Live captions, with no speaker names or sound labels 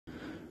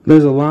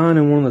There's a line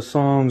in one of the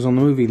songs on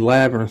the movie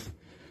Labyrinth.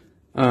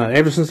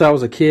 Ever since I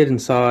was a kid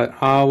and saw it,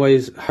 I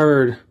always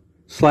heard,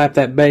 slap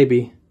that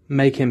baby,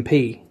 make him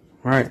pee.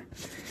 Right?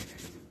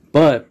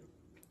 But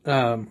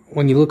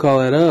when you look all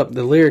that up,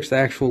 the lyrics, the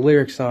actual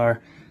lyrics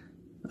are,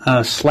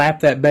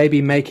 slap that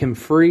baby, make him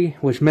free,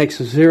 which makes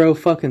zero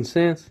fucking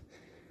sense.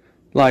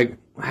 Like,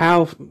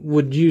 how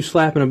would you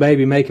slapping a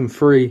baby make him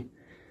free?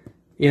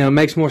 You know, it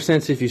makes more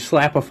sense if you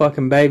slap a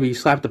fucking baby, you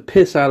slap the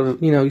piss out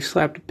of, you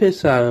slap the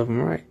piss out of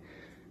him, right?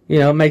 You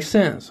know, it makes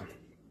sense.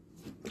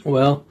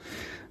 Well,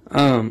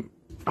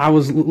 I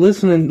was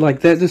listening, like,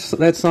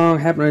 that song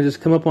happened to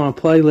just come up on a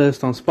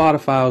playlist on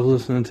Spotify I was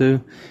listening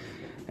to,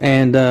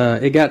 and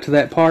it got to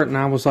that part, and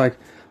I was like,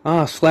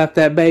 slap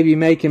that baby,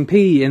 make him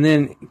pee, and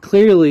then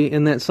clearly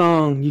in that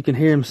song, you can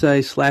hear him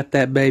say, slap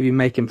that baby,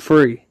 make him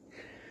free.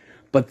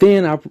 But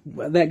then,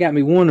 that got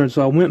me wondering,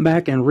 so I went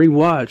back and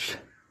rewatched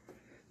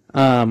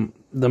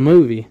the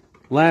movie,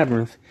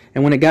 Labyrinth,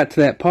 and when it got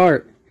to that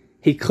part,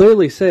 he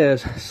clearly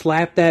says,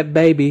 slap that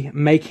baby,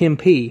 make him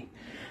pee.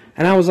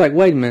 And I was like,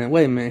 wait a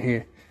minute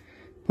here.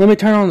 Let me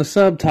turn on the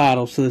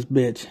subtitles to this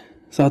bitch.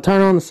 So I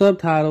turn on the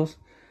subtitles,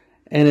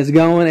 and it's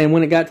going, and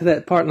when it got to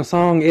that part in the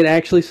song, it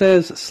actually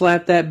says,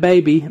 slap that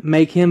baby,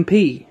 make him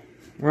pee.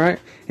 Right?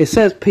 It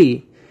says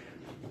pee.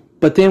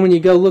 But then when you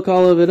go look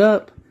all of it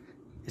up,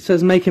 it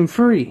says make him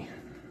free.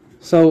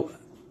 So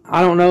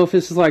I don't know if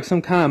this is like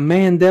some kind of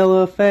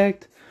Mandela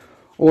effect,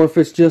 or if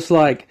it's just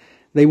like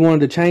they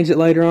wanted to change it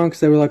later on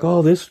because they were like,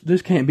 oh,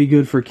 this can't be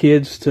good for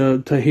kids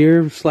to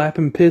hear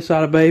slapping piss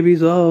out of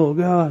babies. Oh,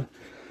 God.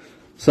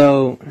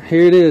 So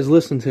here it is.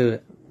 Listen to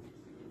it.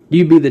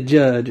 You be the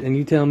judge, and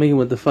you tell me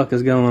what the fuck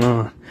is going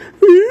on.